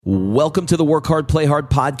Welcome to the Work Hard, Play Hard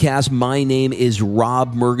podcast. My name is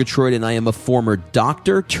Rob Murgatroyd, and I am a former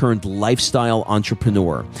doctor turned lifestyle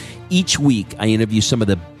entrepreneur. Each week, I interview some of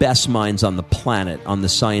the best minds on the planet on the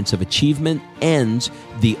science of achievement and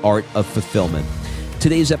the art of fulfillment.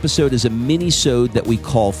 Today's episode is a mini-sode that we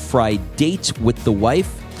call Fri-Date with the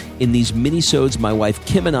Wife. In these mini-sodes, my wife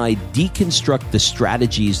Kim and I deconstruct the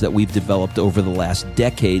strategies that we've developed over the last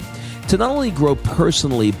decade to not only grow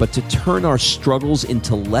personally, but to turn our struggles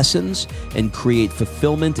into lessons and create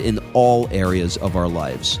fulfillment in all areas of our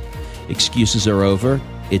lives. Excuses are over.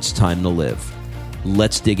 It's time to live.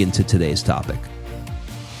 Let's dig into today's topic.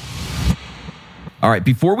 All right,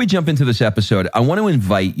 before we jump into this episode, I want to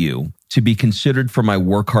invite you to be considered for my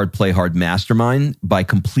Work Hard, Play Hard Mastermind by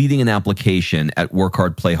completing an application at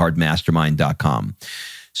workhardplayhardmastermind.com.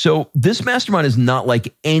 So this mastermind is not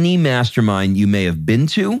like any mastermind you may have been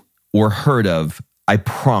to or heard of, I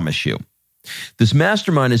promise you. This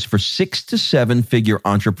mastermind is for 6 to 7 figure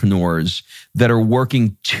entrepreneurs that are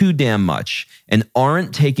working too damn much and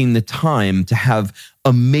aren't taking the time to have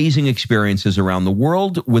amazing experiences around the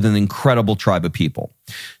world with an incredible tribe of people.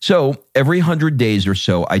 So every 100 days or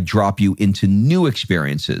so, I drop you into new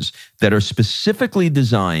experiences that are specifically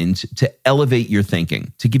designed to elevate your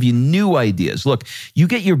thinking, to give you new ideas. Look, you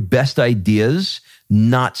get your best ideas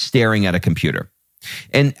not staring at a computer.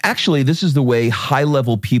 And actually, this is the way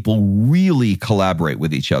high-level people really collaborate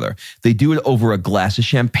with each other. They do it over a glass of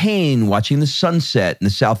champagne, watching the sunset in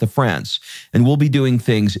the south of France. And we'll be doing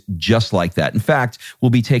things just like that. In fact,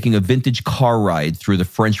 we'll be taking a vintage car ride through the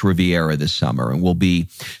French Riviera this summer, and we'll be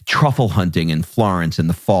truffle hunting in Florence in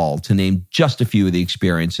the fall, to name just a few of the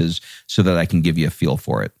experiences so that I can give you a feel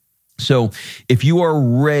for it. So if you are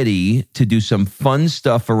ready to do some fun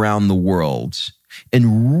stuff around the world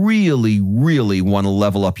and really want to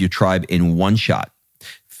level up your tribe in one shot,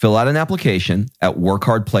 fill out an application at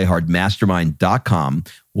workhardplayhardmastermind.com.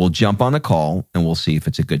 We'll jump on a call and we'll see if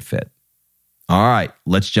it's a good fit. All right,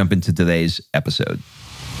 let's jump into today's episode.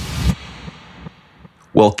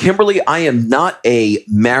 Well, Kimberly, I am not a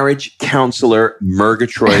marriage counselor,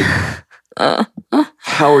 Murgatroyd.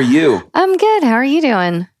 How are you? I'm good. How are you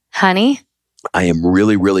doing, honey? I am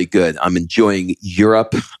really good. I'm enjoying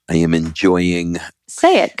Europe. I am enjoying...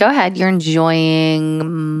 Say it. Go ahead. You're enjoying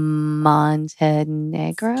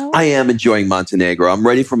Montenegro? I am enjoying Montenegro. I'm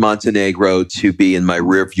ready for Montenegro to be in my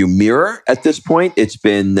rearview mirror at this point. It's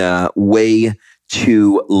been way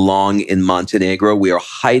too long in Montenegro. We are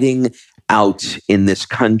hiding out in this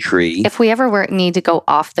country. If we ever need to go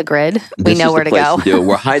off the grid, we know where to go.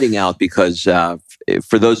 We're hiding out because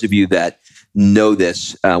for those of you that know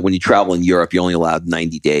this, when you travel in Europe, you're only allowed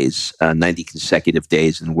 90 days, 90 consecutive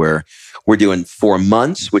days. And we're doing 4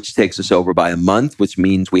 months, which takes us over by a month, which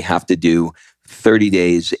means we have to do 30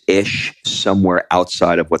 days-ish somewhere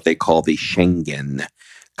outside of what they call the Schengen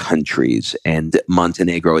countries. And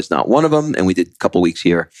Montenegro is not one of them. And we did a couple weeks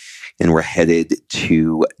here. And we're headed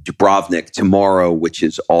to Dubrovnik tomorrow, which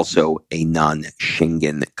is also a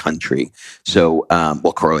non-Schengen country. So,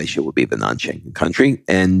 Croatia will be the non-Schengen country.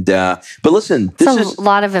 And but listen, this is a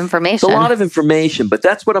lot of information. It's a lot of information, but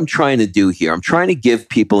that's what I'm trying to do here. I'm trying to give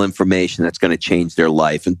people information that's going to change their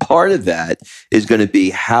life. And part of that is going to be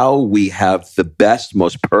how we have the best,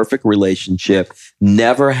 most perfect relationship,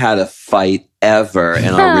 never had a fight ever,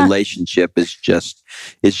 and our relationship is just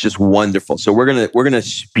wonderful. So we're gonna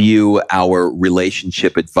spew our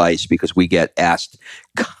relationship advice because we get asked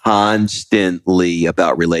constantly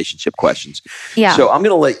about relationship questions. Yeah. So I'm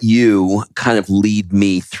gonna let you kind of lead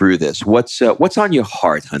me through this. What's on your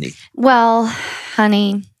heart, honey? Well,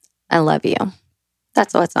 honey, I love you.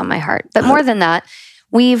 That's what's on my heart. But more than that,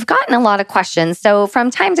 we've gotten a lot of questions. So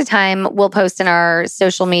from time to time, we'll post in our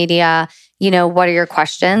social media, what are your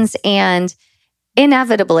questions? And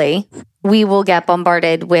inevitably, we will get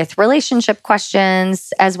bombarded with relationship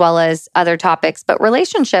questions as well as other topics. But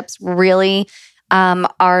relationships really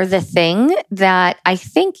are the thing that I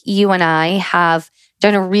think you and I have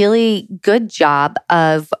done a really good job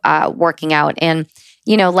of working out. And,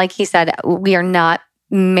 like he said, we are not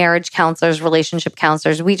marriage counselors, relationship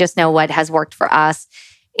counselors. We just know what has worked for us.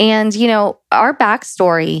 And, our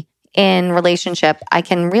backstory in relationship, I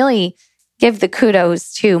can really give the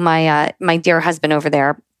kudos to my dear husband over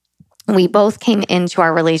there. We both came into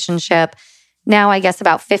our relationship now, I guess,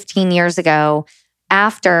 about 15 years ago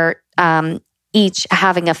after each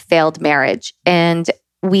having a failed marriage. And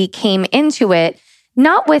we came into it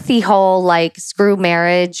not with the whole screw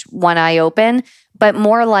marriage, one eye open, but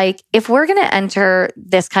more like if we're going to enter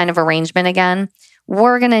this kind of arrangement again,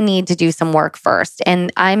 we're going to need to do some work first.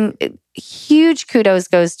 And huge kudos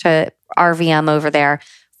goes to RVM over there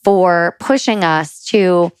for pushing us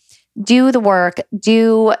to do the work,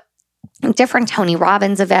 do different Tony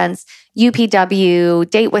Robbins events, UPW,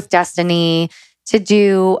 Date with Destiny, to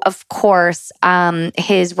do, of course,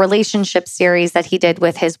 his relationship series that he did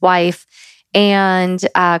with his wife and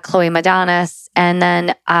Chloe Madanis, and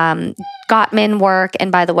then Gottman work.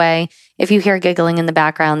 And by the way, if you hear giggling in the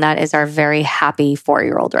background, that is our very happy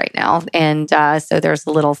 4-year-old right now. And so there's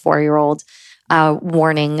a little 4-year-old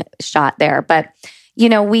warning shot there. But,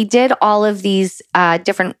 we did all of these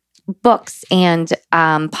different books and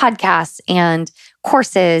podcasts and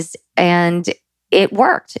courses, and it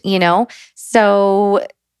worked, So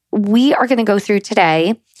we are going to go through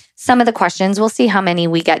today some of the questions. We'll see how many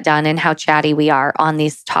we get done and how chatty we are on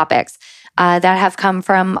these topics that have come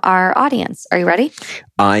from our audience. Are you ready?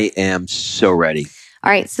 I am so ready.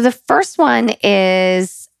 All right. So the first one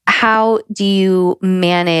is, how do you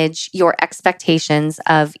manage your expectations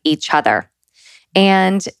of each other?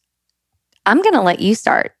 And I'm going to let you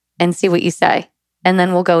start and see what you say. And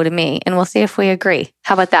then we'll go to me and we'll see if we agree.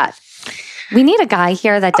 How about that? We need a guy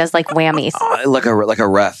here that does like whammies. Like a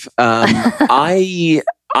ref. I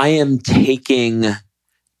am taking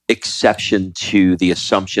exception to the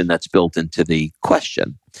assumption that's built into the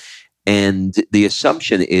question. And the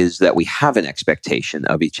assumption is that we have an expectation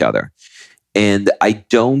of each other. And I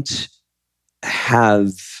don't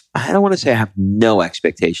want to say I have no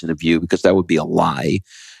expectation of you, because that would be a lie.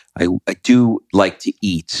 I do like to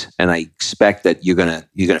eat, and I expect that you're gonna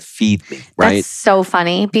feed me, right? That's so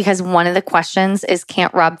funny, because one of the questions is,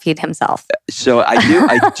 can't Rob feed himself? So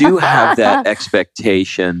I do have that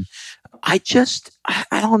expectation. I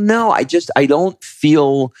don't know. I don't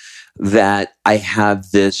feel that I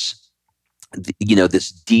have this,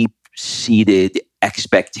 this deep-seated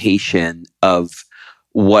expectation of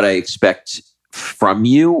what I expect from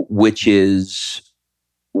you, which is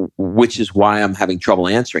why I'm having trouble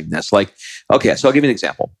answering this. Like, okay, so I'll give you an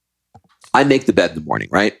example. I make the bed in the morning,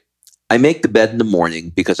 right? I make the bed in the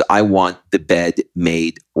morning because I want the bed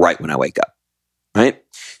made right when I wake up, right?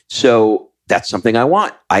 So that's something I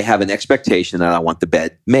want. I have an expectation that I want the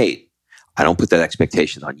bed made. I don't put that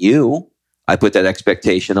expectation on you. I put that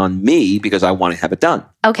expectation on me because I want to have it done.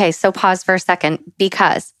 Okay, so pause for a second,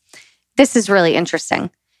 because this is really interesting.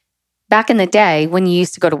 Back in the day when you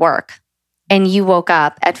used to go to work, and you woke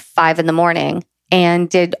up at 5 a.m. and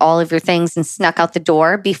did all of your things and snuck out the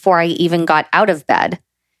door before I even got out of bed,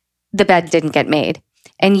 the bed didn't get made.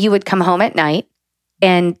 And you would come home at night,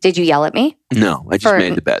 and did you yell at me? No, I just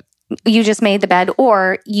made the bed. You just made the bed,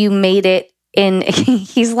 or you made it in,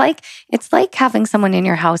 it's like having someone in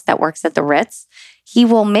your house that works at the Ritz. He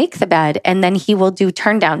will make the bed and then he will do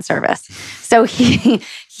turn down service. So he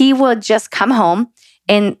would just come home,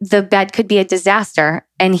 and the bed could be a disaster,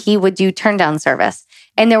 and he would do turn down service.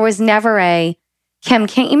 And there was never Kim,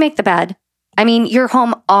 can't you make the bed? I mean, you're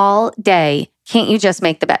home all day. Can't you just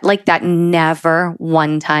make the bed? Like, that never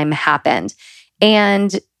one time happened.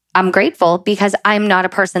 And I'm grateful, because I'm not a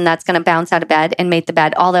person that's going to bounce out of bed and make the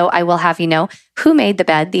bed. Although I will have you know, who made the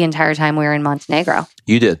bed the entire time we were in Montenegro?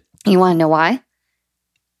 You did. You want to know why?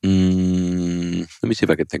 Let me see if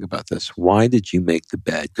I can think about this. Why did you make the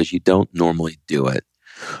bed? Because you don't normally do it.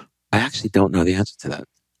 I actually don't know the answer to that.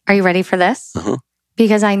 Are you ready for this? Uh-huh.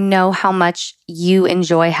 Because I know how much you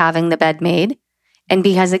enjoy having the bed made. And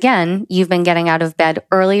because, again, you've been getting out of bed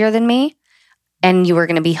earlier than me, and you were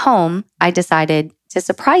going to be home, I decided to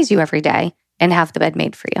surprise you every day and have the bed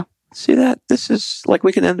made for you. See that? This is like,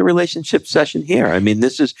 we can end the relationship session here. I mean,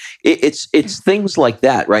 it's things like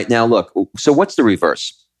that. Right now, look, so what's the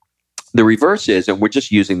reverse? The reverse is, and we're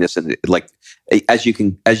just using this in, like, as you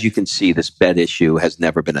can see, this bed issue has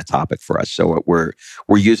never been a topic for us. So we're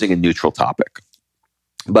using a neutral topic.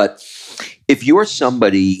 But if you're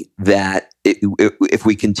somebody that, if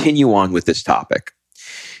we continue on with this topic,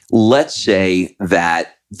 let's say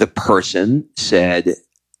that the person said,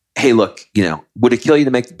 hey, look, would it kill you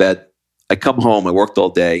to make the bed? I come home, I worked all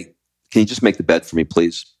day. Can you just make the bed for me,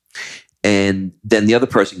 please? And then the other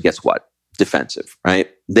person gets what? Defensive, right?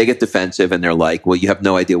 They get defensive and they're like, well, you have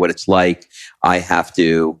no idea what it's like. I had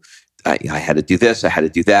to do this. I had to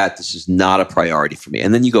do that. This is not a priority for me.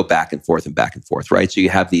 And then you go back and forth, right? So you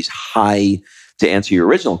have these to answer your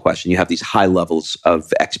original question, you have these high levels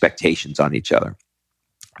of expectations on each other.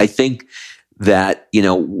 I think that,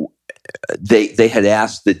 they had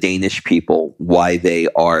asked the Danish people why they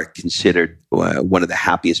are considered one of the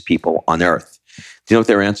happiest people on earth. Do you know what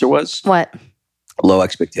their answer was? What? Low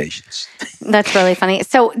expectations. That's really funny.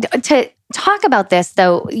 So to talk about this,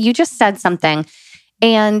 though, you just said something,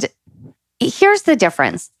 and here's the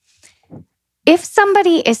difference. If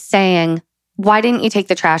somebody is saying, why didn't you take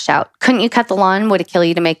the trash out? Couldn't you cut the lawn? Would it kill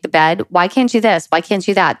you to make the bed? Why can't you this? Why can't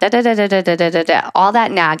you that? Da, da, da, da, da, da, da, da, da. All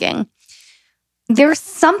that nagging. There's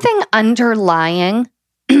something underlying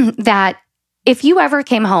that if you ever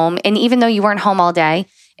came home, and even though you weren't home all day,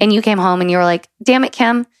 and you came home and you were like, damn it,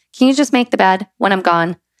 Kim, can you just make the bed when I'm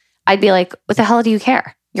gone? I'd be like, what the hell do you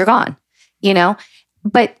care? You're gone, you know?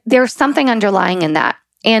 But there's something underlying in that.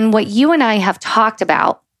 And what you and I have talked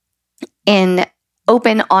about in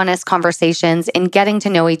open, honest conversations and getting to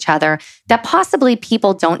know each other that possibly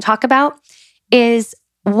people don't talk about is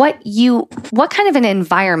what kind of an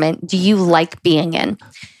environment do you like being in?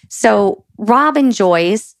 So Rob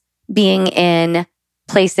enjoys being in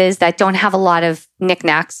places that don't have a lot of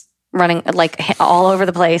knickknacks running like all over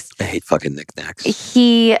the place. I hate fucking knickknacks.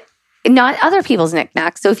 Not other people's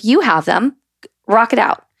knickknacks. So if you have them, rock it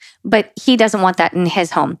out. But he doesn't want that in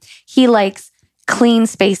his home. He likes clean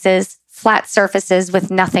spaces, flat surfaces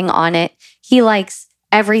with nothing on it. He likes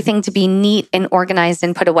everything to be neat and organized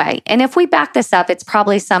and put away. And if we back this up, it's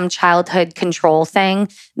probably some childhood control thing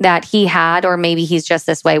that he had, or maybe he's just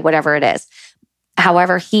this way, whatever it is.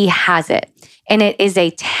 However, he has it. And it is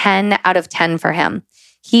a 10 out of 10 for him.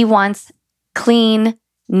 He wants clean,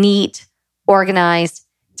 neat, organized,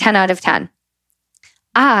 10 out of 10.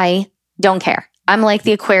 I don't care. I'm like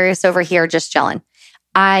the Aquarius over here just chilling.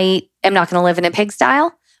 I am not going to live in a pigsty,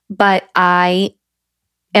 but I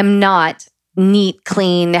am not neat,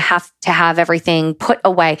 clean, have to have everything put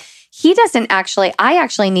away. He doesn't actually, I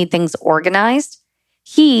actually need things organized.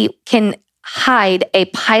 He can hide a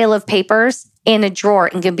pile of papers in a drawer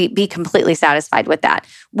and can be completely satisfied with that,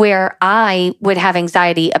 where I would have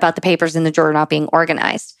anxiety about the papers in the drawer not being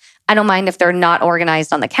organized. I don't mind if they're not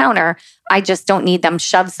organized on the counter. I just don't need them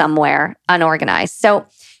shoved somewhere unorganized. So,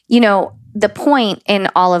 the point in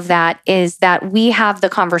all of that is that we have the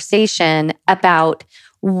conversation about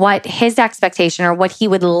what his expectation or what he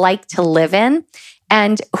would like to live in.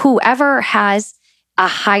 And whoever has a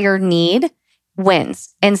higher need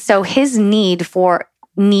wins. And so his need for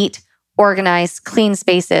neat, organized, clean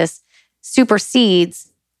spaces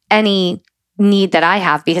supersedes any need that I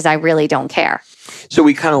have because I really don't care. So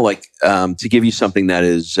we kind of like to give you something that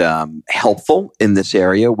is helpful in this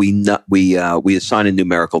area. We assign a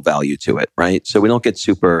numerical value to it, right? So we don't get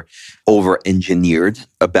super over-engineered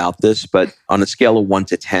about this, but on a scale of 1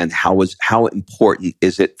 to 10, how important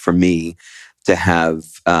is it for me to have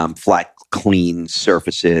flat, clean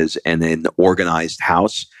surfaces and an organized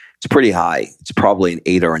house? It's pretty high. It's probably an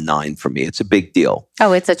 8 or a 9 for me. It's a big deal.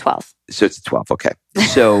 Oh, it's a 12. So it's a 12. Okay.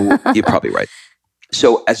 So you're probably right.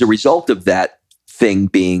 So as a result of that thing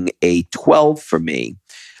being a 12 for me,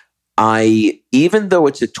 even though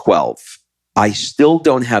it's a 12, I still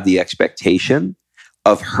don't have the expectation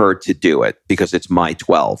of her to do it because it's my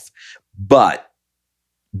 12. But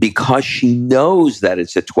because she knows that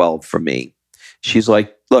it's a 12 for me, she's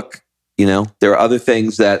like, look, there are other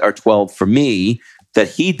things that are 12 for me that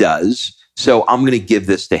he does. So I'm going to give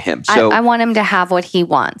this to him. So I want him to have what he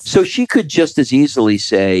wants. So she could just as easily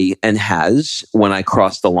say, and has, when I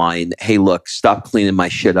cross the line, hey, look, stop cleaning my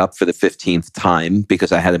shit up for the 15th time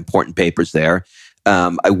because I had important papers there.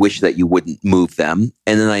 I wish that you wouldn't move them.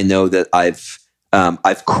 And then I know that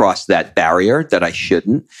I've crossed that barrier that I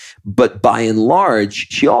shouldn't. But by and large,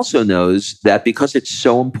 she also knows that because it's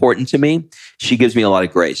so important to me, she gives me a lot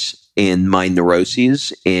of grace in my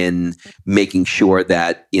neuroses, in making sure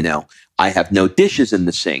that, I have no dishes in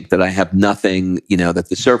the sink, that I have nothing, that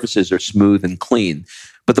the surfaces are smooth and clean.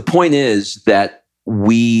 But the point is that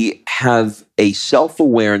we have a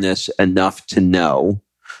self-awareness enough to know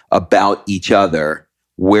about each other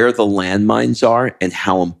where the landmines are and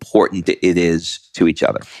how important it is to each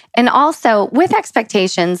other. And also with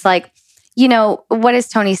expectations, like, what does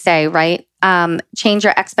Tony say, right? Change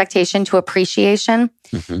your expectation to appreciation.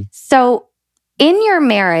 Mm-hmm. So in your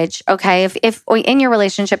marriage, okay, if in your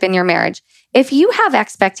relationship, in your marriage, if you have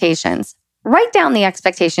expectations, write down the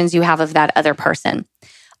expectations you have of that other person.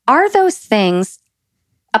 Are those things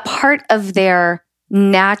a part of their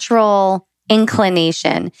natural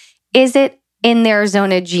inclination? Is it in their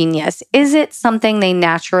zone of genius? Is it something they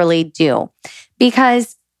naturally do?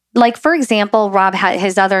 Because, like, for example, Rob had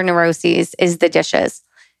his other neuroses is the dishes.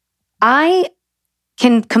 I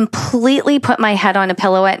can completely put my head on a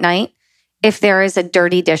pillow at night if there is a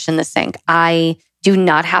dirty dish in the sink. I do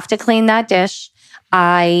not have to clean that dish.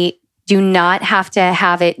 I do not have to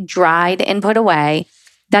have it dried and put away.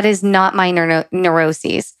 That is not my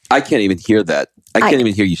neuroses. I can't even hear that. I can't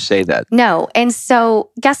even hear you say that. No. And so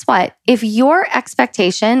guess what? If your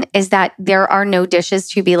expectation is that there are no dishes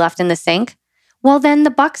to be left in the sink, well, then the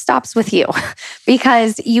buck stops with you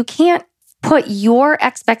because you can't put your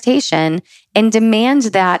expectation and demand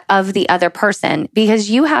that of the other person, because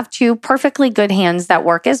you have two perfectly good hands that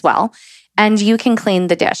work as well, and you can clean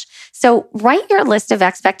the dish. So write your list of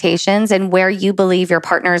expectations and where you believe your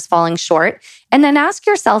partner is falling short. And then ask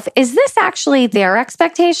yourself, is this actually their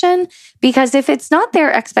expectation? Because if it's not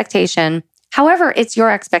their expectation, however, it's your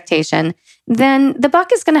expectation, then the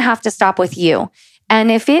buck is going to have to stop with you. And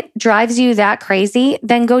if it drives you that crazy,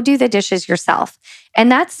 then go do the dishes yourself. And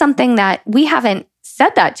that's something that we haven't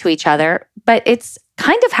said that to each other, but it's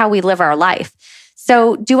kind of how we live our life.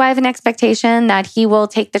 So do I have an expectation that he will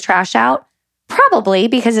take the trash out? Probably,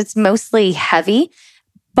 because it's mostly heavy.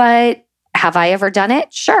 But have I ever done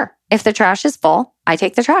it? Sure. If the trash is full, I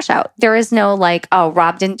take the trash out. There is no like, oh,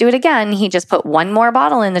 Rob didn't do it again. He just put one more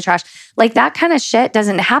bottle in the trash. Like that kind of shit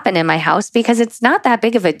doesn't happen in my house because it's not that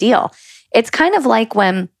big of a deal. It's kind of like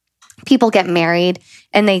when people get married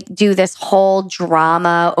and they do this whole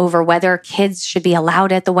drama over whether kids should be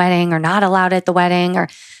allowed at the wedding or not allowed at the wedding, or,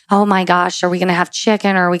 oh my gosh, are we going to have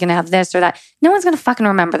chicken or are we going to have this or that? No one's going to fucking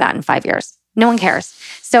remember that in 5 years. No one cares.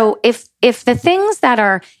 So if the things that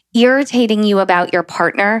are irritating you about your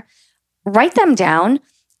partner, write them down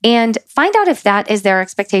and find out if that is their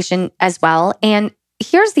expectation as well. And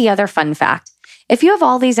here's the other fun fact. If you have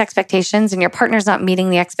all these expectations and your partner's not meeting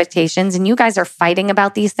the expectations and you guys are fighting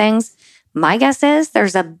about these things, my guess is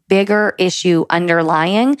there's a bigger issue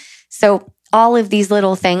underlying. So all of these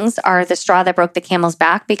little things are the straw that broke the camel's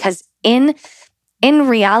back, because in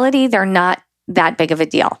reality, they're not that big of a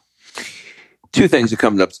deal. Two things are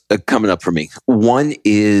coming up for me. One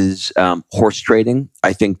is horse trading.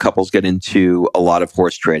 I think couples get into a lot of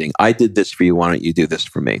horse trading. I did this for you. Why don't you do this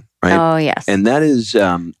for me? Right? Oh, yes. And that is...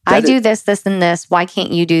 I do this, and this. Why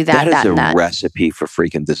can't you do that, that is that, a recipe for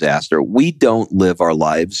freaking disaster. We don't live our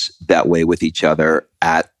lives that way with each other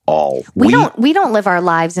at all. We don't live our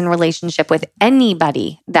lives in relationship with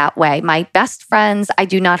anybody that way. My best friends, I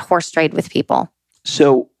do not horse trade with people.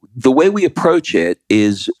 So the way we approach it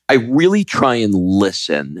is I really try and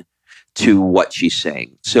listen to what she's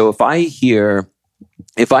saying. So if I hear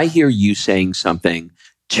you saying something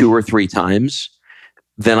 2 or 3 times,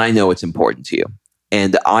 then I know it's important to you.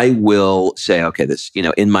 And I will say, okay, this,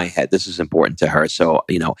 in my head, this is important to her. So,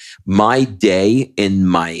 my day in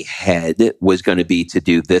my head was going to be to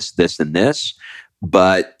do this, this, and this.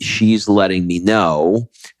 But she's letting me know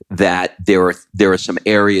that there are some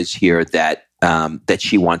areas here that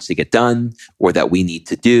she wants to get done, or that we need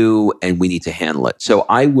to do, and we need to handle it. So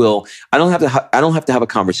I don't have to have a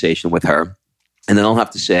conversation with her, and then I'll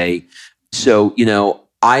have to say, so,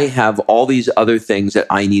 I have all these other things that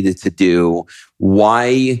I needed to do.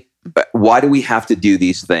 Why do we have to do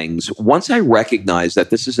these things? Once I recognize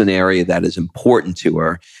that this is an area that is important to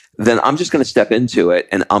her, then I'm just going to step into it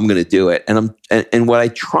and I'm going to do it. And what I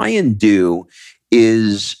try and do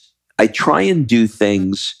is I try and do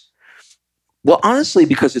things, well, honestly,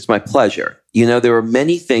 because it's my pleasure. There are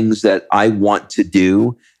many things that I want to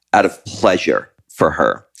do out of pleasure for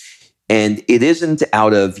her. And it isn't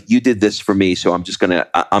out of, you did this for me, so I'm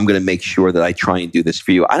going to make sure that I try and do this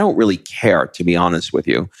for you. I don't really care, to be honest with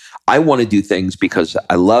you. I want to do things because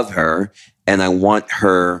I love her and I want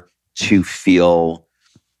her to feel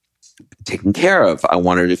taken care of. I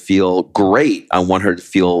want her to feel great. I want her to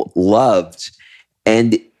feel loved.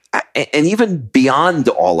 And even beyond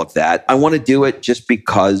all of that, I want to do it just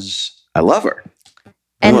because I love her.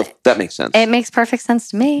 I don't know if that makes sense. It makes perfect sense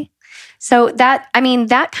to me. So that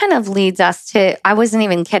kind of leads us to, I wasn't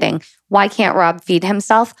even kidding. Why can't Rob feed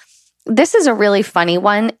himself? This is a really funny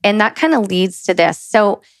one. And that kind of leads to this.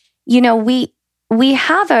 So, we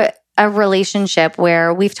have a relationship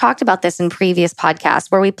where we've talked about this in previous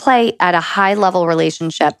podcasts, where we play at a high level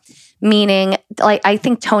relationship, meaning like, I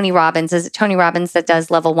think Tony Robbins that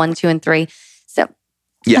does level 1, 2, and 3.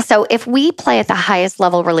 So if we play at the highest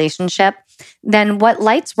level relationship, then what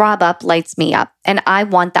lights Rob up lights me up. And I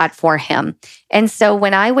want that for him. And so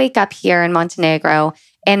when I wake up here in Montenegro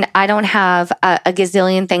and I don't have a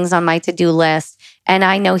gazillion things on my to-do list, and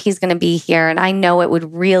I know he's going to be here, and I know it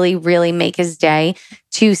would really, really make his day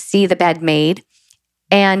to see the bed made.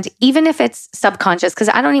 And even if it's subconscious, because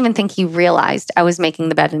I don't even think he realized I was making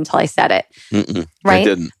the bed until I said it. Right? I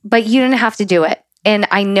didn't. But you didn't have to do it. And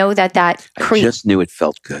I know that I just knew it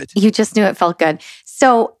felt good. You just knew it felt good.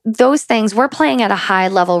 So those things, we're playing at a high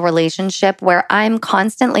level relationship where I'm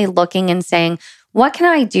constantly looking and saying, what can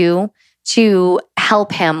I do to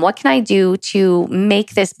help him? What can I do to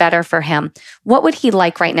make this better for him? What would he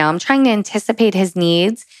like right now? I'm trying to anticipate his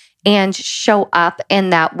needs and show up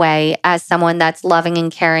in that way as someone that's loving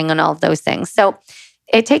and caring and all of those things. So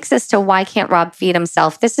it takes us to, why can't Rob feed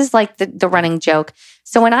himself? This is like the running joke.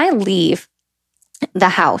 So when I leave the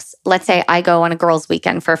house. Let's say I go on a girls'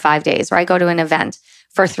 weekend for 5 days, or I go to an event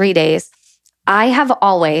for 3 days. I have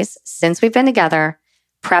always, since we've been together,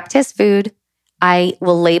 prepped his food. I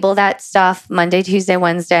will label that stuff Monday, Tuesday,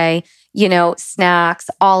 Wednesday, snacks,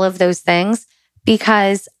 all of those things,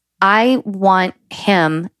 because I want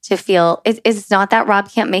him to feel it's not that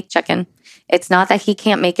Rob can't make chicken. It's not that he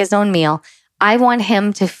can't make his own meal. I want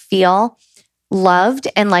him to feel loved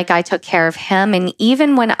and like I took care of him. And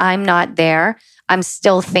even when I'm not there, I'm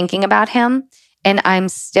still thinking about him, and I'm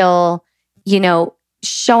still,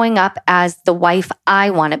 showing up as the wife I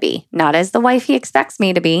want to be, not as the wife he expects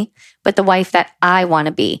me to be, but the wife that I want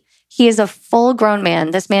to be. He is a full grown man.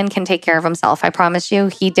 This man can take care of himself. I promise you,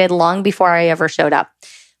 he did long before I ever showed up.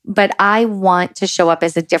 But I want to show up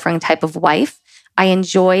as a different type of wife. I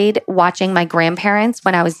enjoyed watching my grandparents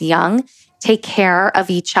when I was young take care of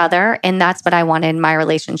each other. And that's what I wanted in my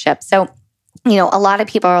relationship. So, a lot of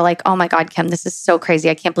people are like, oh my God, Kim, this is so crazy.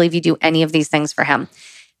 I can't believe you do any of these things for him.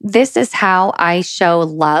 This is how I show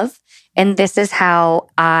love. And this is how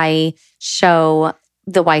I show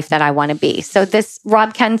the wife that I want to be. So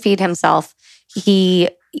Rob can feed himself. He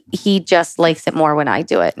just likes it more when I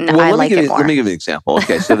do it, and I like it more. Let me give you an example.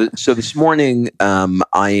 Okay, so this morning,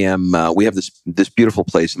 we have this beautiful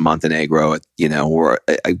place in Montenegro. Where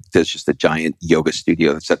there's just a giant yoga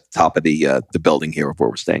studio that's at the top of the building here of where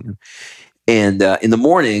we're staying. And in the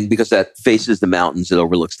morning, because that faces the mountains, it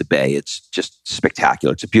overlooks the bay. It's just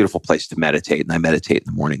spectacular. It's a beautiful place to meditate, and I meditate in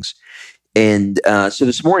the mornings. And so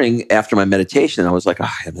this morning, after my meditation, I was like, I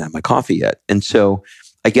haven't had my coffee yet. And so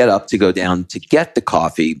I get up to go down to get the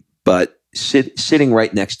coffee, but sitting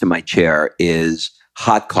right next to my chair is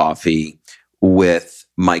hot coffee with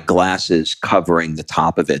my glasses covering the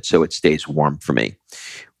top of it so it stays warm for me.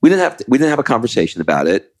 We didn't have a conversation about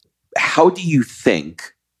it. How do you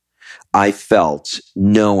think I felt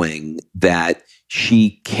knowing that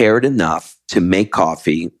she cared enough to make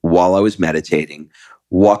coffee while I was meditating,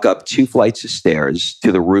 walk up 2 flights of stairs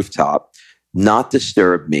to the rooftop, not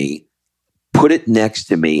disturb me, put it next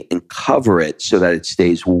to me and cover it so that it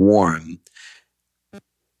stays warm,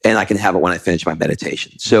 and I can have it when I finish my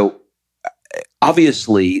meditation? So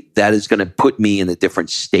obviously that is going to put me in a different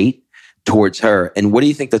state towards her. And what do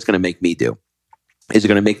you think that's going to make me do? Is it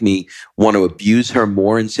going to make me want to abuse her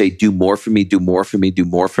more and say, do more for me, do more for me, do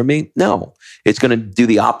more for me? No, it's going to do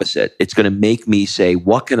the opposite. It's going to make me say,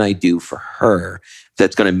 what can I do for her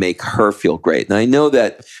that's going to make her feel great? And I know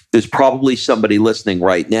that there's probably somebody listening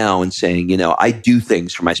right now and saying, I do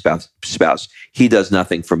things for my spouse. He does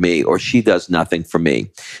nothing for me, or she does nothing for me.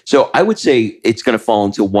 So I would say it's going to fall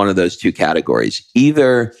into one of those 2 categories.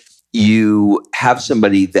 Either you have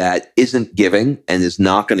somebody that isn't giving and is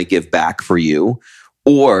not going to give back for you,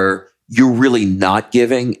 or you're really not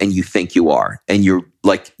giving and you think you are, and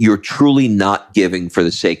you're truly not giving for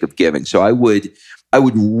the sake of giving. So I would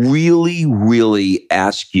really, really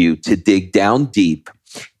ask you to dig down deep,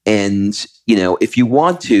 and if you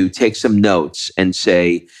want to, take some notes and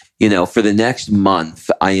say, for the next month,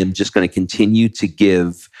 I am just going to continue to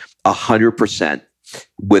give 100%.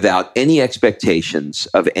 Without any expectations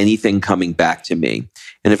of anything coming back to me.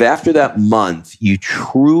 And if after that month you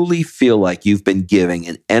truly feel like you've been giving,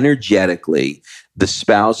 and energetically the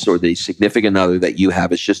spouse or the significant other that you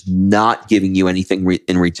have is just not giving you anything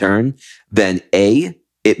in return, then A,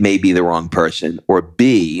 it may be the wrong person, or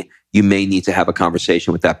B, you may need to have a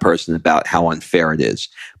conversation with that person about how unfair it is.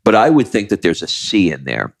 But I would think that there's a C in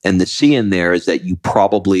there. And the C in there is that you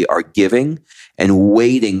probably are giving and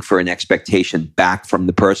waiting for an expectation back from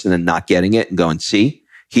the person and not getting it and going, see,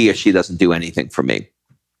 he or she doesn't do anything for me.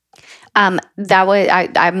 I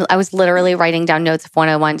was literally writing down notes of what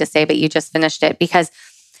I wanted to say, but you just finished it, because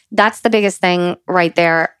that's the biggest thing right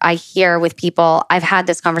there. I hear with people, I've had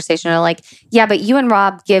this conversation, they're like, yeah, but you and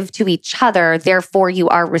Rob give to each other, therefore you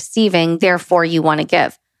are receiving, therefore you want to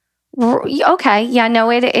give. Okay, yeah, no,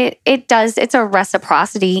 it does. It's a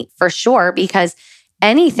reciprocity for sure, because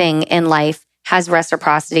anything in life has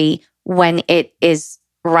reciprocity when it is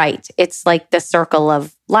right. It's like the circle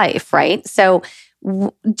of life, right? So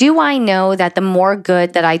do I know that the more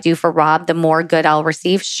good that I do for Rob, the more good I'll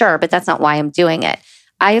receive? Sure, but that's not why I'm doing it.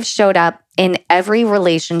 I have showed up in every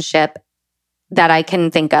relationship that I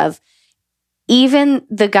can think of, even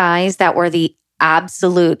the guys that were the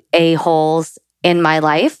absolute a-holes in my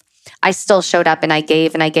life. I still showed up and I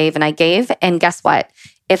gave and I gave and I gave. And guess what?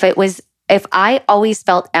 If I always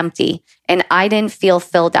felt empty and I didn't feel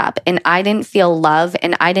filled up and I didn't feel love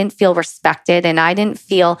and I didn't feel respected and I didn't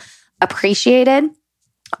feel appreciated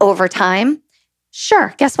over time,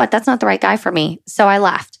 sure, guess what? That's not the right guy for me. So I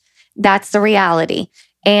left. That's the reality.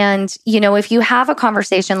 And, if you have a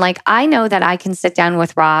conversation, like I know that I can sit down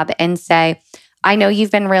with Rob and say, I know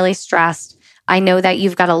you've been really stressed. I know that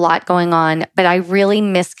you've got a lot going on, but I really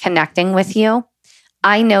miss connecting with you.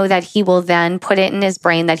 I know that he will then put it in his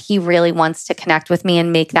brain that he really wants to connect with me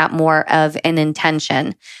and make that more of an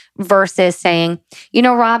intention versus saying,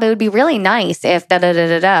 Rob, it would be really nice if da da da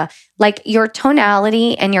da da. Like your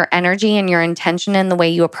tonality and your energy and your intention and the way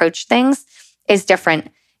you approach things is different.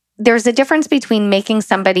 There's a difference between making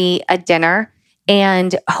somebody a dinner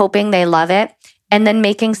and hoping they love it, and then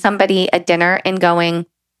making somebody a dinner and going,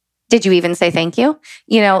 did you even say thank you?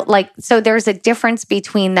 So there's a difference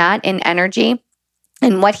between that in energy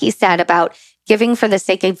and what he said about giving for the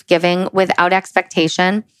sake of giving without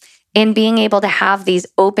expectation and being able to have these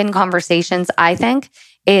open conversations, I think,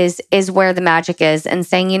 is where the magic is. And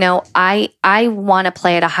saying, I want to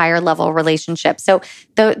play at a higher level relationship. So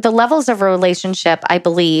the levels of a relationship, I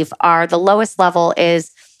believe, are the lowest level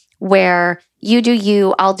is where you do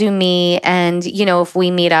you, I'll do me. And, if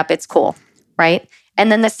we meet up, it's cool, right?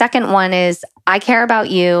 And then the second one is I care about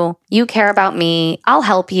you, you care about me, I'll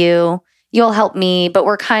help you, you'll help me, but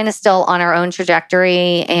we're kind of still on our own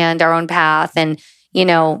trajectory and our own path. And,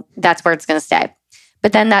 that's where it's going to stay.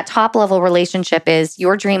 But then that top level relationship is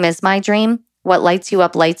your dream is my dream. What lights you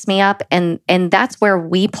up lights me up. And that's where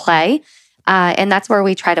we play. And that's where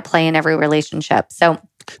we try to play in every relationship. So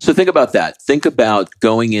think about that. Think about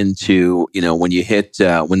going into, when you hit,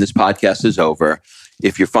 when this podcast is over,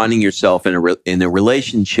 if you're finding yourself in a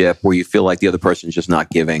relationship where you feel like the other person is just not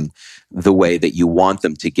giving the way that you want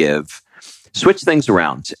them to give, switch things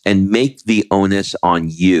around and make the onus on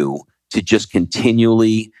you to just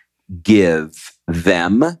continually give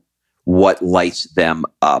them what lights them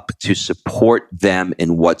up, to support them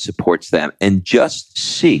in what supports them, and just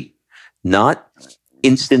see, not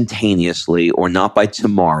instantaneously or not by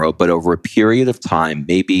tomorrow, but over a period of time,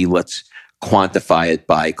 maybe let's quantify it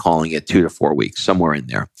by calling it 2 to 4 weeks, somewhere in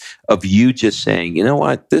there, of you just saying, you know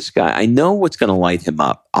what, this guy, I know what's going to light him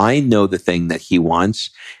up. I know the thing that he wants,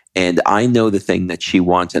 and I know the thing that she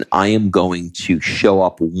wants, and I am going to show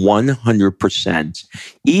up 100%,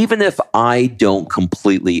 even if I don't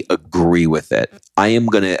completely agree with it. I am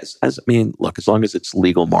going to, as long as it's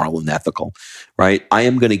legal, moral, and ethical, right? I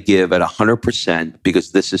am going to give at 100%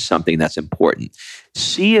 because this is something that's important.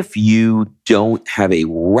 See if you don't have a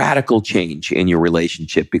radical change in your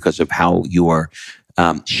relationship because of how you are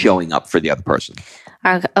showing up for the other person.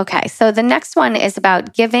 Okay. So the next one is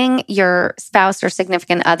about giving your spouse or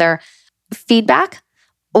significant other feedback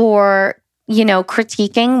or,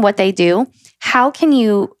 critiquing what they do. How can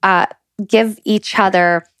you give each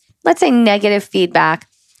other, let's say, negative feedback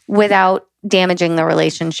without damaging the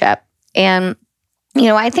relationship? And,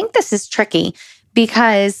 I think this is tricky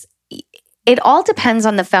because it all depends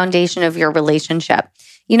on the foundation of your relationship.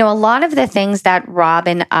 A lot of the things that Rob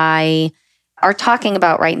and I are talking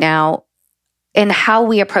about right now and how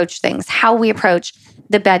we approach things, how we approach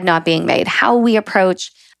the bed not being made, how we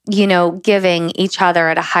approach, giving each other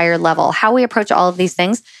at a higher level, how we approach all of these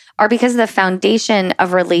things are because of the foundation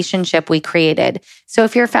of relationship we created. So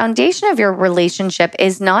if your foundation of your relationship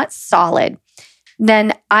is not solid,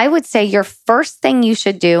 then I would say your first thing you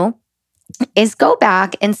should do is go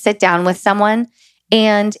back and sit down with someone.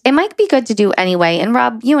 And it might be good to do anyway. And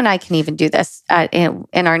Rob, you and I can even do this in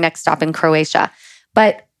our next stop in Croatia.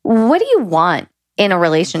 But what do you want in a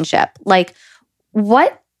relationship? Like,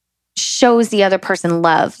 what shows the other person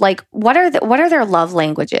love? Like, what are their love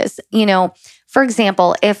languages? For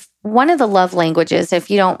example, if one of the love languages, if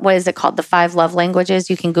you don't, what is it called? The 5 love languages.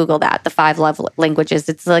 You can Google that, the 5 love languages.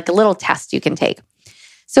 It's like a little test you can take.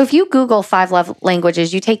 So if you Google 5 love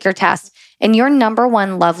languages, you take your test, and your number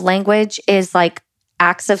 1 love language is like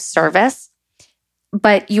acts of service,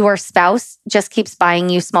 but your spouse just keeps buying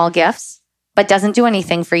you small gifts, but doesn't do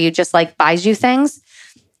anything for you, just like buys you things,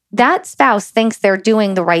 that spouse thinks they're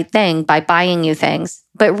doing the right thing by buying you things.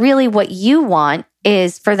 But really what you want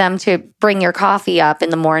is for them to bring your coffee up in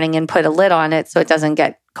the morning and put a lid on it so it doesn't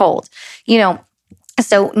get cold.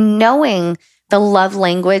 So knowing the love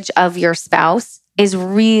language of your spouse is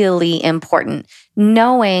really important.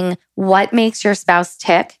 Knowing what makes your spouse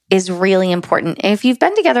tick is really important. And if you've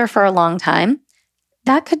been together for a long time,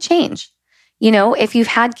 that could change. If you've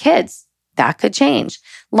had kids, that could change.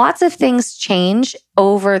 Lots of things change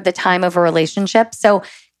over the time of a relationship. So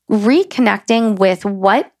reconnecting with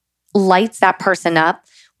what lights that person up,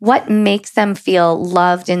 what makes them feel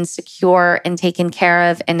loved and secure and taken care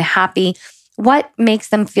of and happy, what makes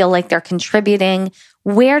them feel like they're contributing,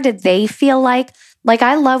 where did they feel like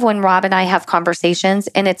I love when Rob and I have conversations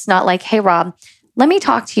and it's not like, hey, Rob, let me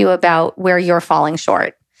talk to you about where you're falling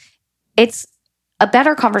short. It's a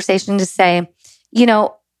better conversation to say,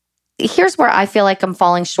 here's where I feel like I'm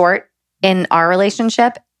falling short in our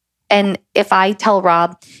relationship. And if I tell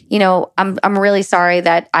Rob, I'm really sorry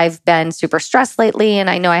that I've been super stressed lately, and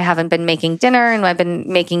I know I haven't been making dinner, and I've been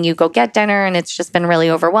making you go get dinner, and it's just been really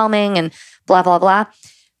overwhelming and blah, blah, blah.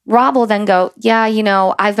 Rob will then go,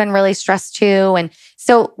 yeah, I've been really stressed too. And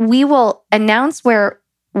so we will announce where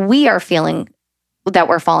we are feeling that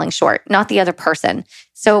we're falling short, not the other person.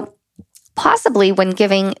 So possibly when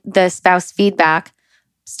giving the spouse feedback,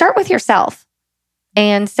 start with yourself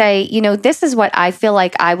and say, this is what I feel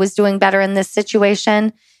like I was doing better in this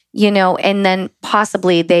situation, and then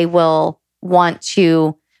possibly they will want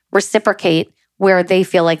to reciprocate where they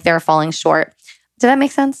feel like they're falling short. Did that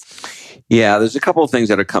make sense? Yeah, there's a couple of things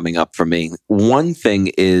that are coming up for me. One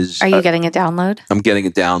thing is... Are you getting a download? I'm getting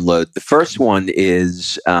a download. The first one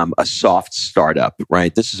is a soft startup,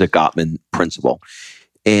 right? This is a Gottman principle.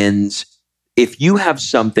 And if you have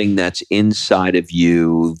something that's inside of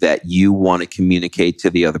you that you want to communicate to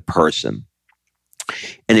the other person,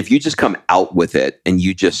 and if you just come out with it and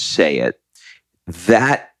you just say it,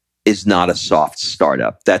 that is not a soft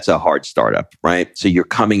startup. That's a hard startup, right? So you're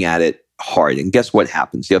coming at it hard. And guess what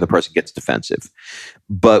happens? The other person gets defensive.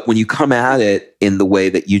 But when you come at it in the way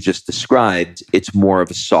that you just described, it's more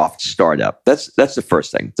of a soft startup. That's the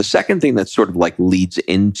first thing. The second thing that sort of like leads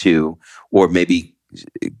into, or maybe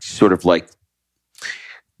sort of like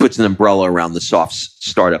puts an umbrella around the soft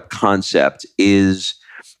startup concept, is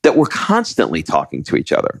that we're constantly talking to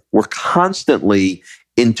each other. We're constantly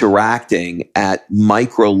interacting at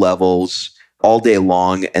micro levels all day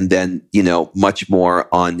long, and then, much more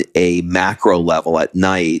on a macro level at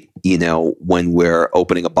night, when we're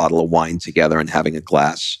opening a bottle of wine together and having a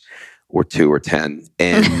glass or 2 or 10.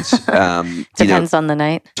 And depends on the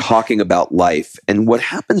night. Talking about life. And what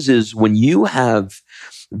happens is when you have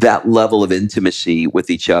that level of intimacy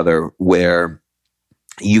with each other where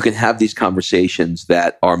you can have these conversations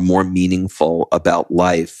that are more meaningful about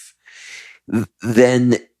life,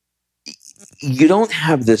 then you don't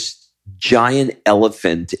have this giant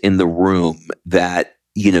elephant in the room that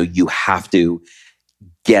you have to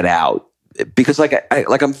get out. Because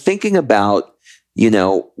I'm thinking about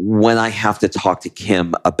when I have to talk to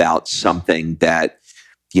Kim about something that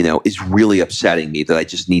is really upsetting me, that I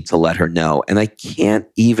just need to let her know, and I can't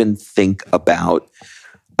even think about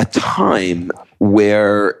a time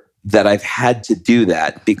where that I've had to do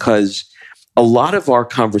that, because a lot of our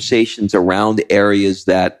conversations around areas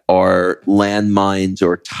that are landmines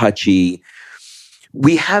or touchy,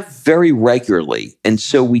 we have very regularly. And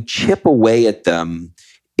so we chip away at them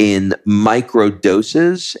in micro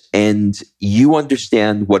doses, and you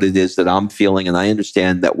understand what it is that I'm feeling, and I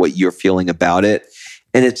understand that what you're feeling about it.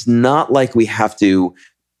 And it's not like we have to,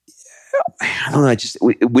 I don't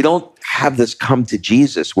know, we don't have this come to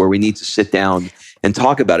Jesus where we need to sit down and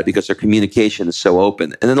talk about it because our communication is so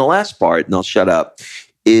open. And then the last part, and I'll shut up,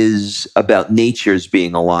 is about natures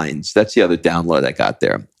being aligned. So that's the other download I got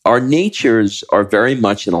there. Our natures are very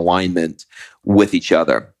much in alignment with each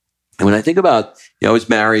other. And when I think about, I was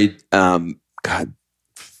married,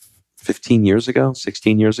 15 years ago,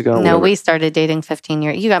 16 years ago? No, whatever. We started dating 15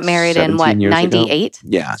 years. You got married in what, 98?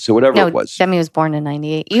 Yeah, so whatever it was. Demi was born in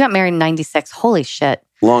 98. You got married in 96. Holy shit.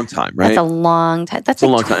 Long time, right? That's a long time. That's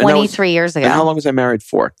like 23 years ago. And how long was I married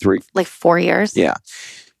for? 3? Like 4 years? Yeah.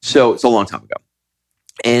 So it's a long time ago.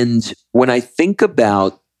 And when I think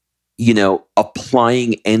about,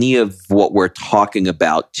 applying any of what we're talking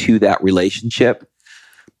about to that relationship,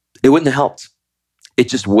 it wouldn't have helped. It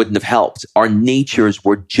just wouldn't have helped. Our natures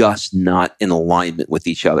were just not in alignment with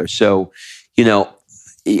each other. So,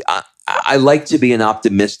 I like to be an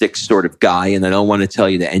optimistic sort of guy, and I don't want to tell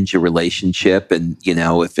you to end your relationship and,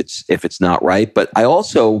 if it's not right. But I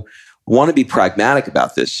also want to be pragmatic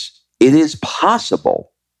about this. It is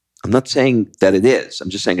possible. I'm not saying that it is. I'm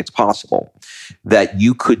just saying it's possible that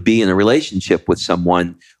you could be in a relationship with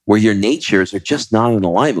someone where your natures are just not in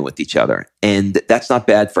alignment with each other. And that's not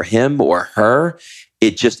bad for him or her.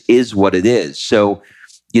 It just is what it is. So,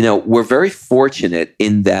 we're very fortunate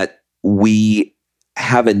in that we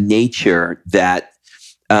have a nature that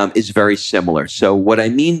is very similar. So what I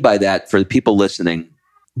mean by that, for the people listening,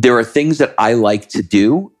 there are things that I like to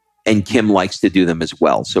do and Kim likes to do them as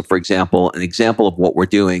well. So for example, an example of what we're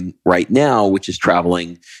doing right now, which is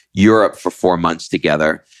traveling Europe for 4 months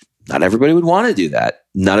together. Not everybody would want to do that.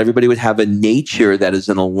 Not everybody would have a nature that is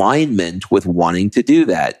in alignment with wanting to do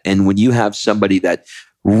that. And when you have somebody that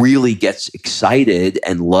really gets excited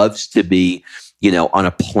and loves to be on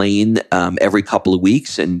a plane every couple of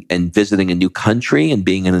weeks and visiting a new country and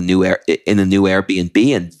being in a new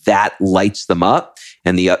Airbnb, and that lights them up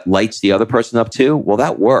and lights the other person up too. Well,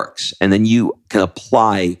 that works, and then you can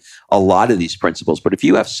apply a lot of these principles. But if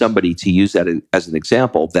you have somebody, to use that as an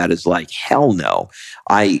example, that is like, hell no,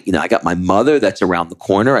 I got my mother that's around the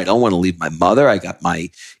corner. I don't want to leave my mother. I got I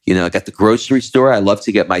got the grocery store. I love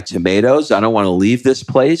to get my tomatoes. I don't want to leave this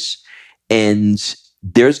place. And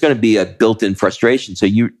there's going to be a built-in frustration. So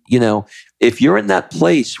if you're in that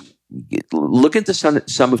place, look into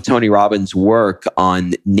some of Tony Robbins' work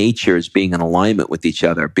on natures being in alignment with each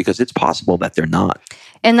other, because it's possible that they're not.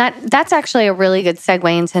 And that's actually a really good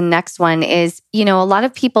segue into the next one is, a lot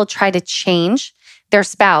of people try to change their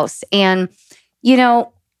spouse. And,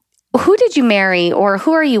 who did you marry or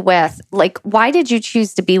who are you with? Like, why did you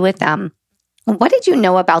choose to be with them? What did you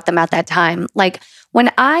know about them at that time? Like, when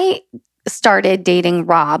I started dating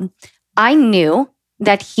Rob, I knew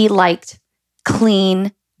that he liked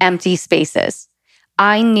clean, empty spaces.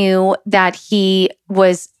 I knew that he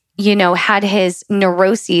was, had his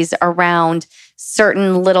neuroses around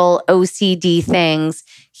certain little OCD things.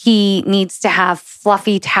 He needs to have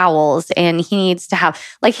fluffy towels and he needs to have,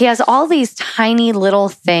 he has all these tiny little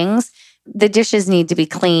things. The dishes need to be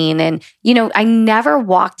clean. And, I never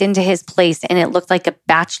walked into his place and it looked like a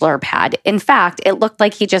bachelor pad. In fact, it looked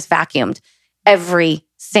like he just vacuumed every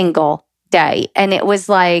single day. And it was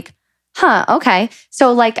like, okay.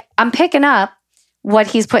 So I'm picking up what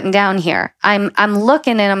he's putting down here. I'm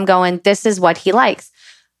looking and I'm going, this is what he likes.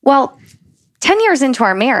 Well, 10 years into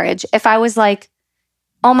our marriage, if I was like,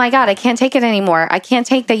 oh my God, I can't take it anymore. I can't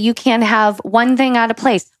take that you can't have one thing out of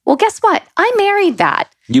place. Well, guess what? I married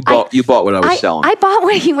that. You bought what I was selling. I bought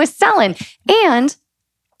what he was selling. And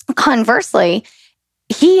conversely,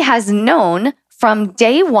 he has known from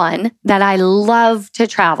day one that I love to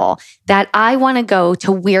travel, that I want to go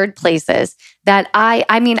to weird places, that I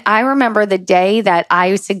remember the day that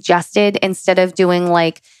I suggested, instead of doing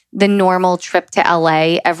the normal trip to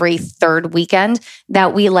LA every third weekend,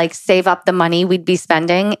 that we save up the money we'd be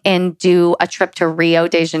spending and do a trip to Rio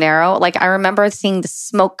de Janeiro. I remember seeing the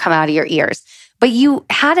smoke come out of your ears, but you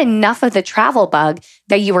had enough of the travel bug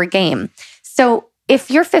that you were game. So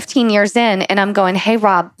if you're 15 years in and I'm going, hey,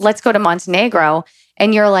 Rob, let's go to Montenegro.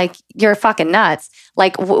 And you're like, you're fucking nuts.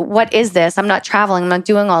 What is this? I'm not traveling. I'm not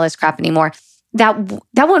doing all this crap anymore. That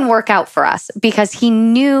wouldn't work out for us, because he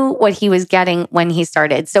knew what he was getting when he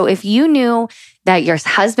started. So if you knew that your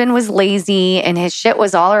husband was lazy and his shit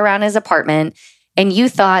was all around his apartment, and you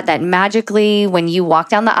thought that magically when you walk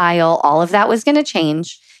down the aisle, all of that was going to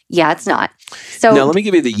change, yeah, it's not. So now let me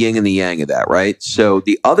give you the yin and the yang of that, right? So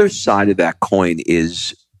the other side of that coin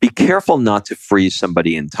is, be careful not to freeze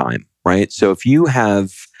somebody in time, right? So if you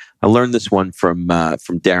have, I learned this one from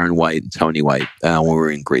Darren White and Tony White when we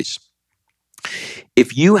were in Greece.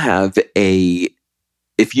 If you have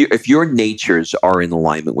if your natures are in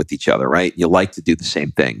alignment with each other, right? You like to do the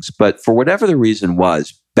same things, but for whatever the reason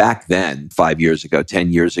was back then, 5 years ago,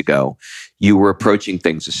 10 years ago, you were approaching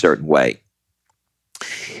things a certain way.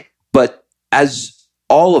 But as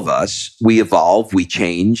all of us, we evolve, we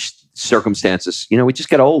change, circumstances, we just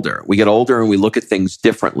get older. We get older and we look at things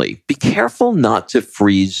differently. Be careful not to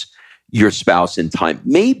freeze your spouse in time.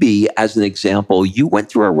 Maybe, as an example, you went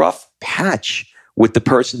through a rough patch with the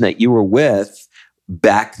person that you were with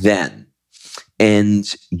back then,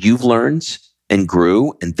 and you've learned and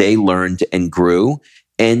grew, and they learned and grew,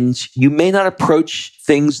 and you may not approach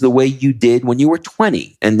things the way you did when you were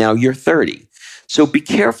 20 and now you're 30. So be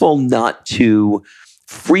careful not to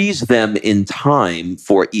freeze them in time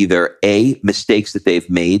for either A, mistakes that they've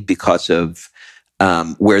made because of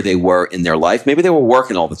where they were in their life. Maybe they were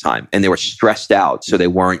working all the time and they were stressed out, so they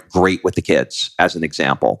weren't great with the kids, as an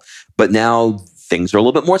example. But now things are a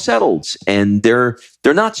little bit more settled and they're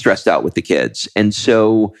not stressed out with the kids. And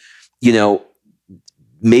so,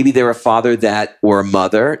 maybe they're a father or a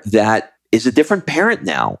mother that is a different parent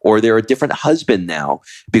now, or they're a different husband now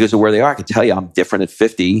because of where they are. I can tell you, I'm different at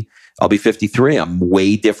 50. I'll be 53. I'm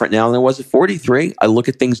way different now than I was at 43. I look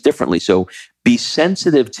at things differently. So be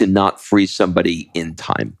sensitive to not freeze somebody in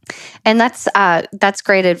time. And that's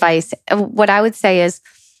great advice. What I would say is,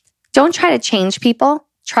 don't try to change people,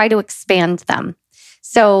 try to expand them.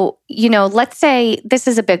 So, let's say this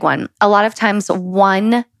is a big one. A lot of times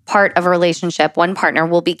one part of a relationship, one partner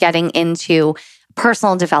will be getting into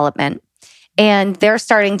personal development. And they're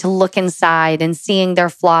starting to look inside and seeing their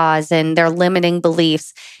flaws and their limiting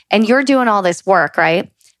beliefs. And you're doing all this work,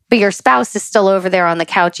 right? But your spouse is still over there on the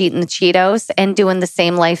couch eating the Cheetos and doing the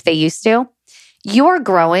same life they used to. you're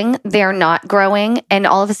growing, they're not growing. And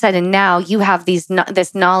all of a sudden now you have this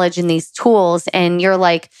knowledge and these tools, and you're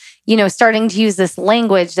like, starting to use this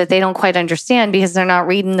language that they don't quite understand because they're not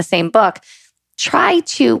reading the same book. Try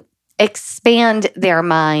to expand their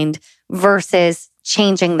mind versus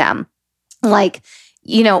changing them. Like,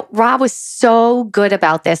 Rob was so good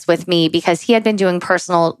about this with me because he had been doing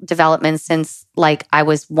personal development since like I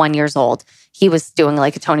was 1 year old. He was doing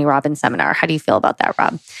like a Tony Robbins seminar. How do you feel about that,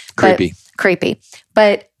 Rob? Creepy.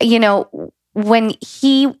 But, when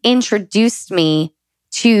he introduced me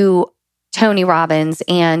to Tony Robbins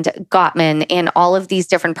and Gottman and all of these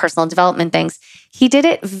different personal development things, he did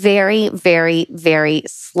it very, very, very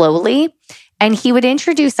slowly. And he would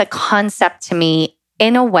introduce a concept to me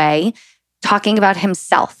in a way talking about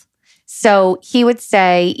himself. So he would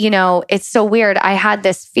say, it's so weird. I had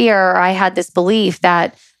this fear, or I had this belief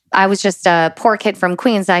that I was just a poor kid from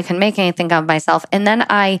Queens and I couldn't make anything of myself. And then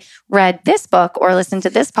I read this book or listened to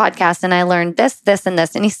this podcast and I learned this, this, and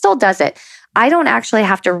this. And he still does it. I don't actually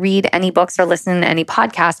have to read any books or listen to any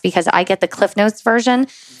podcasts because I get the Cliff Notes version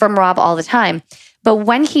from Rob all the time. But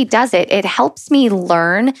when he does it, it helps me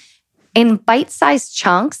learn in bite-sized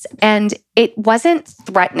chunks, and it wasn't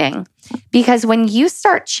threatening. Because when you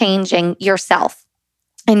start changing yourself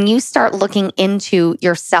and you start looking into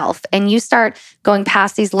yourself and you start going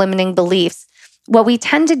past these limiting beliefs, what we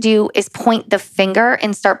tend to do is point the finger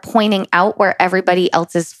and start pointing out where everybody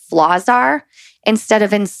else's flaws are instead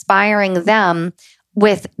of inspiring them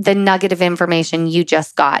with the nugget of information you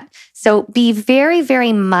just got. So be very,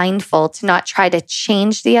 very mindful to not try to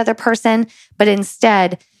change the other person, but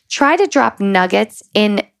instead try to drop nuggets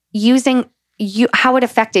in using how it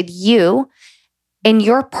affected you in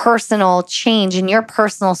your personal change, in your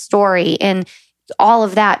personal story, and all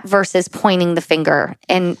of that versus pointing the finger,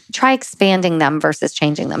 and try expanding them versus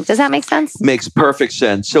changing them. Does that make sense? Makes perfect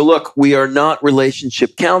sense. So look, we are not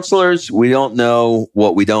relationship counselors. We don't know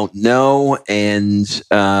what we don't know. And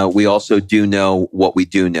we also do know what we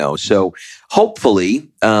do know. So hopefully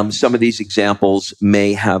some of these examples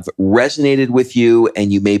may have resonated with you,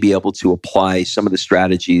 and you may be able to apply some of the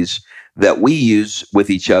strategies that we use with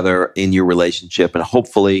each other in your relationship. And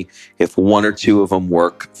hopefully, if one or two of them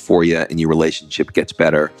work for you and your relationship gets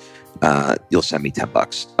better, you'll send me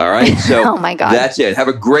 $10. All right. So oh my God. That's it. Have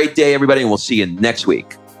a great day, everybody. And we'll see you next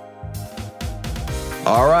week.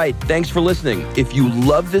 All right. Thanks for listening. If you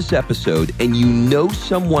love this episode and you know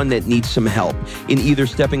someone that needs some help in either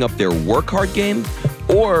stepping up their work hard game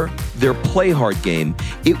or their play hard game,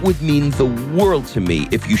 it would mean the world to me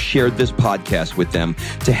if you shared this podcast with them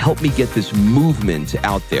to help me get this movement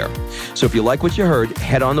out there. So if you like what you heard,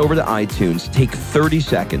 head on over to iTunes, take 30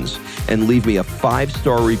 seconds and leave me a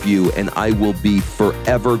 5-star review, and I will be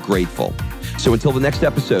forever grateful. So until the next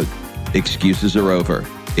episode, excuses are over.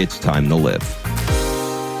 It's time to live.